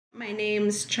My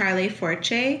name's Charlie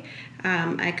Forche.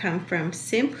 I come from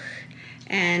Simpcw,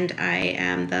 and I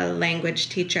am the language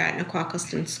teacher at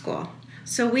Neqweyqwelsten School.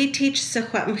 So we teach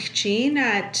Simpcw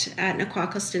at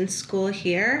Neqweyqwelsten School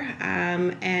here,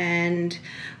 and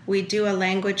we do a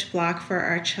language block for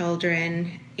our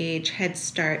children age Head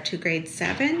Start to grade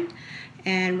 7.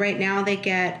 And right now they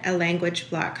get a language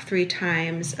block 3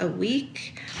 times a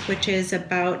week, which is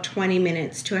about 20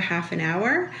 minutes to a half an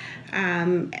hour.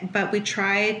 But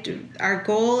our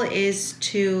goal is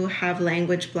to have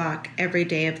language block every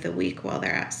day of the week while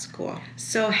they're at school.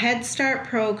 So Head Start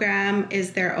program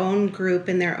is their own group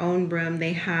in their own room.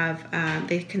 They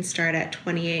can start at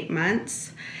 28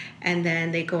 months. And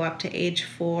then they go up to age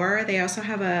 4. They also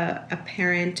have a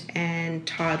parent and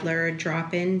toddler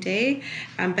drop-in day,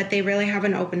 but they really have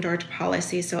an open door to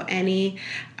policy. So any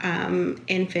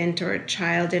infant or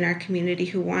child in our community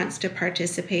who wants to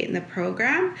participate in the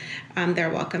program,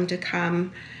 they're welcome to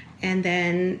come. And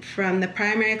then from the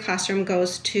primary classroom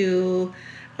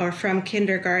from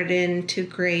kindergarten to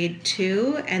grade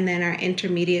 2, and then our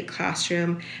intermediate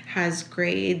classroom has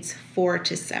grades 4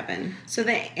 to 7. So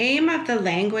the aim of the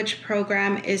language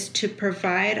program is to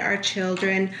provide our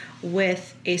children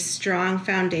with a strong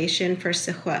foundation for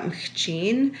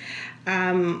Simpcw.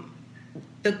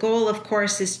 The goal, of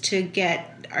course, is to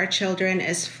get our children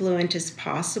as fluent as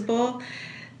possible.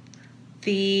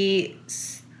 The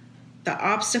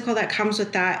obstacle that comes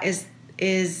with that is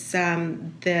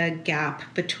the gap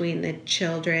between the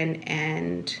children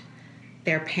and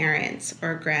their parents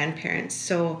or grandparents.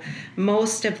 So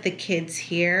most of the kids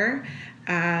here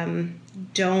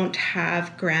don't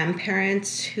have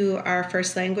grandparents who are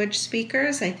first language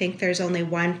speakers. I think there's only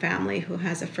one family who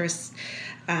has a first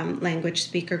language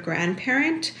speaker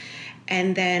grandparent.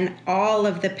 And then all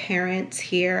of the parents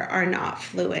here are not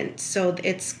fluent. So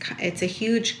it's a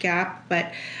huge gap,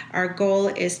 but our goal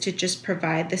is to just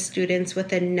provide the students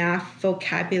with enough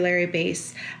vocabulary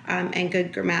base and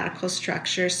good grammatical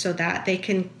structure so that they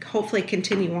can hopefully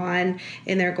continue on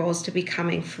in their goals to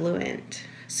becoming fluent.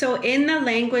 So in the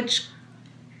language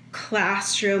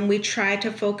classroom, we try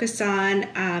to focus on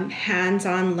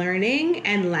hands-on learning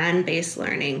and land-based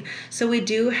learning. So we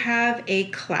do have a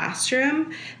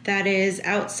classroom that is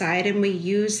outside, and we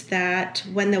use that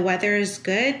when the weather is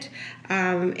good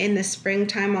in the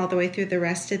springtime all the way through the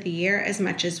rest of the year as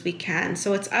much as we can.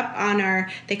 So it's up on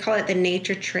they call it the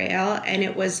nature trail, and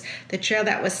it was the trail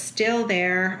that was still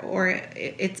there, or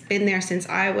it's been there since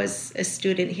I was a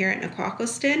student here at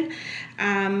Neqweyqwelsten.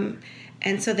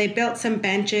 And so they built some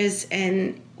benches,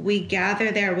 and we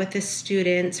gather there with the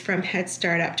students from Head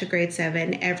Start up to grade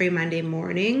 7 every Monday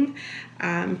morning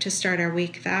to start our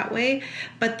week that way.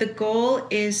 But the goal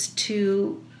is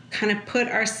to kind of put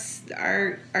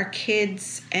our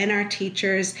kids and our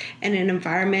teachers in an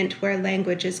environment where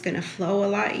language is going to flow a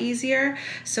lot easier.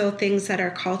 So things that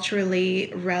are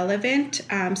culturally relevant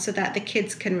so that the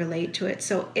kids can relate to it.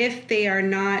 So if they are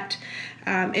not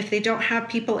if they don't have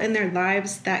people in their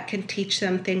lives that can teach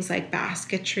them things like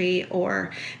basketry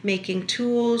or making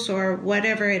tools or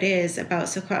whatever it is about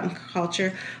Simpcw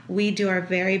culture, we do our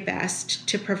very best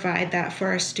to provide that for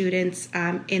our students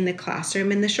in the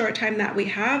classroom in the short time that we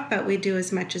have, but we do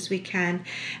as much as we can.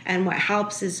 And what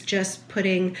helps is just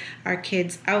putting our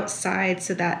kids outside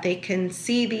so that they can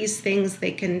see these things,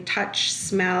 they can touch,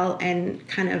 smell, and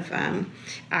kind of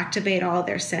activate all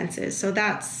their senses. So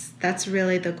that's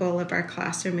really the goal of our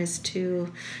classroom, is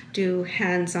to do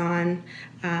hands-on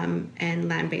and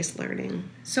land-based learning.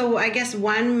 So I guess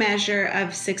one measure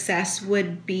of success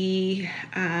would be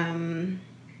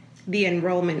the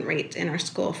enrollment rate in our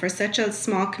school. For such a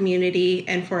small community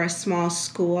and for a small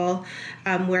school,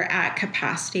 we're at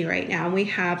capacity right now. We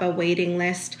have a waiting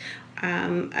list.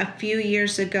 A few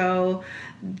years ago,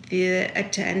 the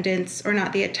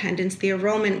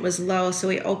enrollment was low, so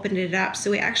we opened it up. So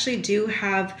we actually do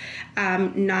have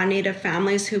non-Native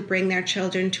families who bring their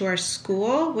children to our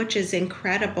school, which is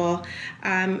incredible.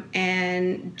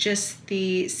 And just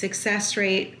the success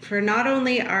rate for not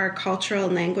only our cultural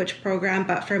and language program,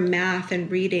 but for math and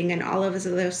reading and all of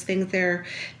those things, they're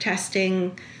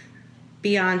testing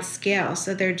beyond scale.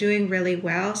 So they're doing really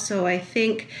well. So I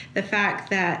think the fact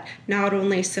that not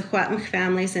only Neqweyqwelsten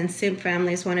families and Simpcw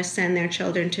families want to send their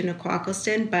children to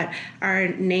Neqweyqwelsten, but our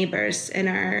neighbors and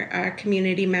our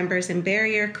community members in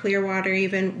Barrier, Clearwater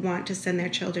even want to send their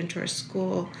children to our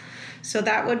school. So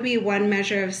that would be one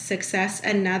measure of success.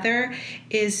 Another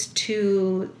is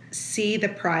to see the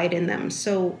pride in them.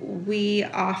 So we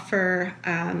offer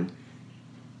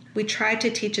we tried to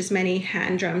teach as many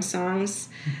hand drum songs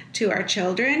to our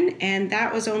children, and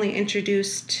that was only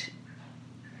introduced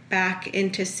back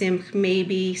into Simpcw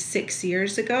maybe 6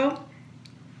 years ago.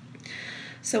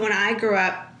 So when I grew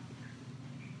up,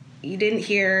 you didn't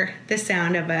hear the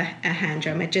sound of a hand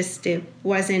drum. It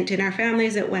wasn't in our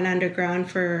families. It went underground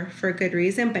for good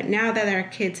reason. But now that our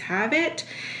kids have it,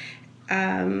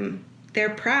 they're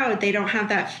proud. They don't have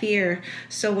that fear.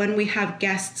 So when we have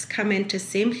guests come into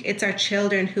Simpcw, it's our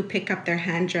children who pick up their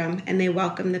hand drum and they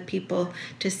welcome the people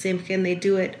to Simpcw, and they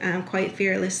do it quite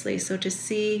fearlessly. So to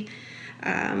see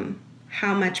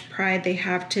how much pride they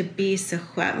have to be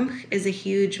Secwepemc is a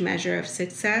huge measure of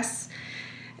success.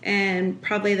 And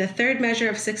probably the third measure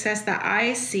of success that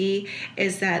I see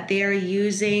is that they are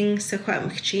using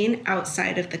Secwepemc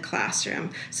outside of the classroom.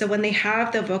 So when they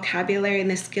have the vocabulary and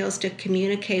the skills to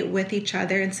communicate with each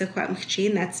other in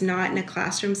Secwepemc that's not in a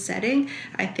classroom setting,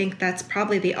 I think that's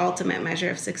probably the ultimate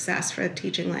measure of success for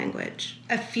teaching language.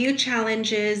 A few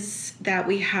challenges that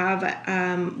we have,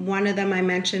 one of them I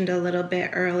mentioned a little bit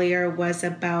earlier was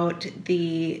about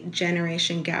the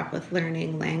generation gap with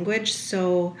learning language.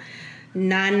 So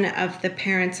none of the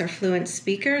parents are fluent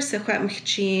speakers.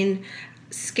 Secwepemc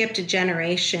skipped a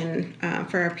generation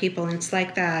for our people, and it's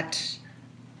like that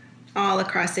all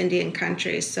across Indian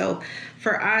countries. So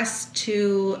for us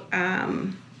to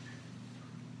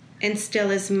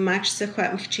instill as much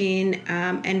Secwepemc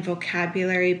and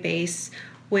vocabulary base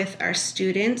with our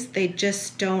students, they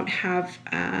just don't have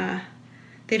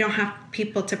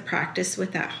people to practice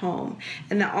with at home.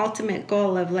 And the ultimate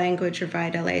goal of language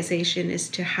revitalization is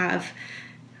to have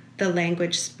the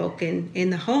language spoken in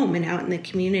the home and out in the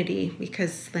community,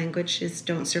 because languages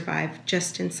don't survive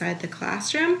just inside the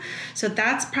classroom. So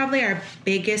that's probably our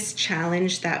biggest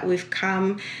challenge that we've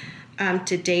come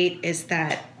to date, is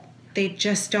that they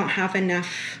just don't have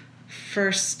enough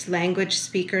first language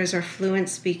speakers or fluent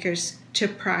speakers to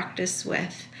practice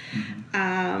with.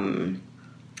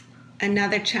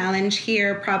 Another challenge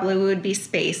here probably would be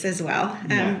space as well.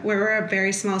 We're a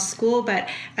very small school, but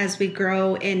as we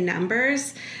grow in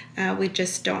numbers, we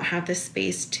just don't have the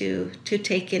space to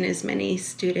take in as many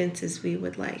students as we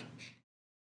would like.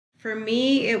 For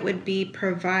me, it would be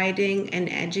providing an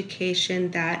education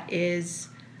that is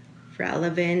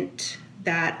relevant,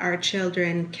 that our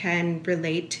children can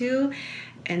relate to,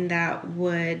 and that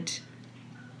would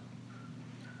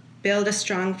build a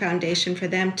strong foundation for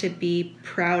them to be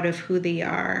proud of who they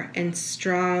are and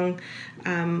strong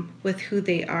with who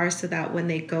they are, so that when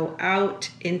they go out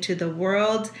into the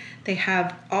world, they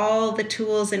have all the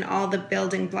tools and all the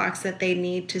building blocks that they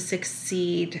need to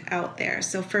succeed out there.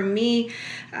 So for me,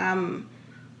 I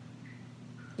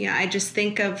just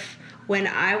think of when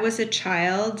I was a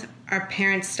child, our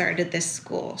parents started this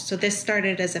school. So this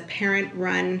started as a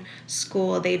parent-run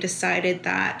school. They decided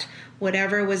that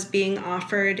whatever was being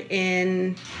offered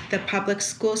in the public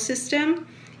school system,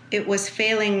 it was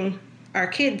failing our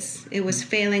kids. It was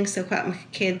failing Secwepemc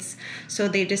kids. So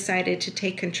they decided to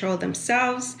take control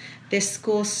themselves. This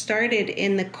school started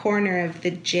in the corner of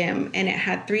the gym, and it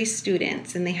had 3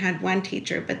 students and they had 1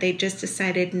 teacher, but they just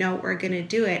decided, no, we're going to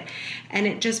do it. And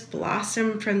it just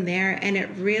blossomed from there. And it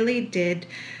really did,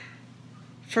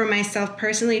 for myself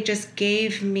personally, just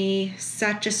gave me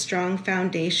such a strong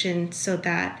foundation, so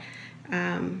that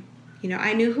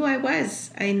I knew who I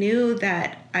was. I knew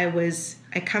that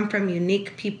I come from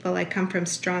unique people, I come from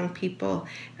strong people,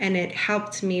 and it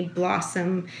helped me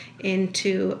blossom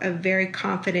into a very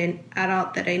confident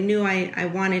adult that I knew I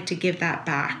wanted to give that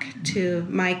back to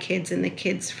my kids and the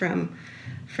kids from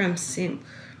Simpcw.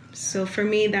 So for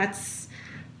me, that's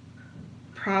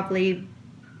probably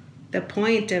the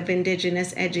point of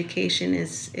Indigenous education,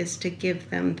 is to give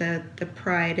them the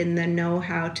pride and the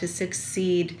know-how to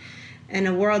succeed in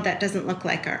a world that doesn't look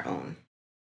like our own.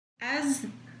 As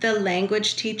the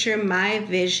language teacher, my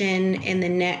vision in the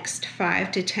next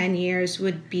 5 to 10 years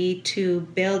would be to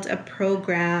build a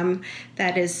program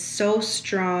that is so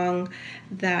strong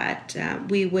that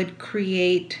we would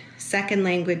create second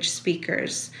language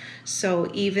speakers. So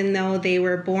even though they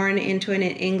were born into an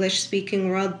English-speaking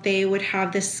world, they would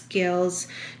have the skills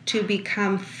to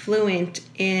become fluent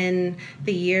in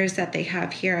the years that they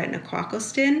have here at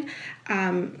Neqweyqwelsten.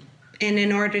 And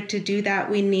in order to do that,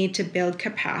 we need to build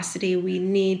capacity. We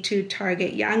need to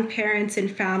target young parents and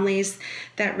families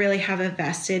that really have a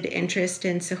vested interest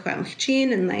in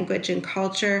Secwepemc and language and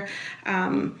culture,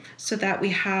 so that we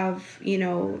have,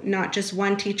 not just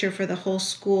one teacher for the whole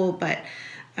school, but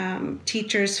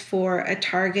teachers for a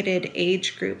targeted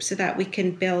age group, so that we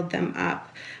can build them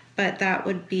up. But that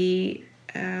would be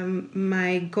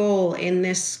my goal in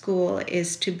this school,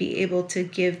 is to be able to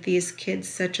give these kids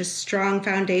such a strong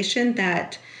foundation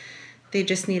that they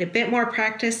just need a bit more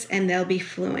practice and they'll be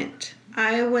fluent.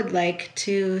 I would like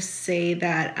to say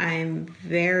that I'm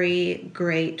very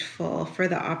grateful for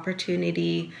the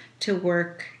opportunity to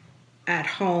work at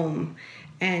home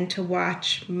and to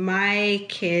watch my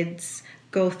kids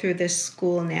go through this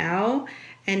school now,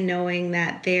 and knowing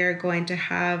that they're going to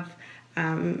have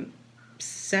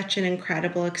such an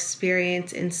incredible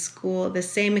experience in school, the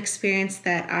same experience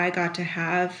that I got to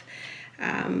have.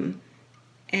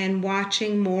 And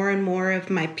watching more and more of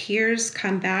my peers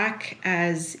come back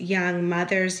as young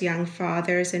mothers, young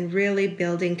fathers, and really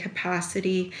building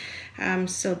capacity,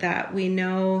 so that we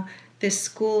know this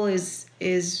school is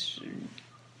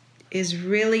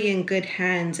really in good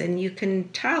hands. And you can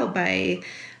tell by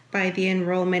the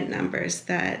enrollment numbers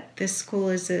that this school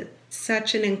is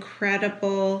such an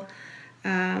incredible,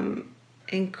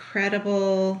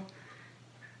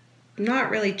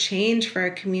 not really change for our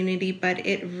community, but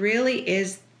it really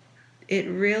is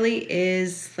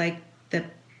like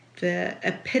the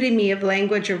epitome of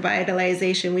language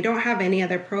revitalization. We don't have any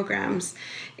other programs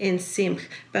in Simpcw,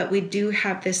 but we do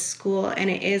have this school,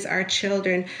 and it is our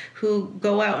children who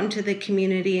go out into the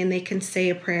community and they can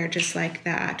say a prayer just like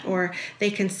that, or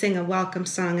they can sing a welcome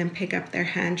song and pick up their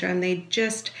hand drum. They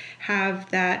just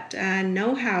have that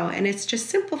know-how, and it's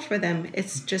just simple for them.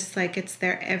 It's just like it's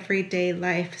their everyday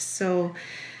life. So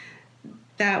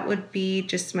that would be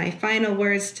just my final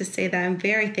words, to say that I'm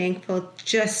very thankful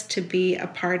just to be a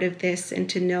part of this, and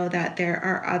to know that there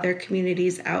are other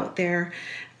communities out there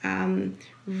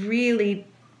really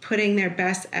putting their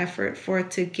best effort forth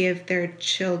to give their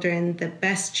children the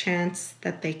best chance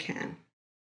that they can.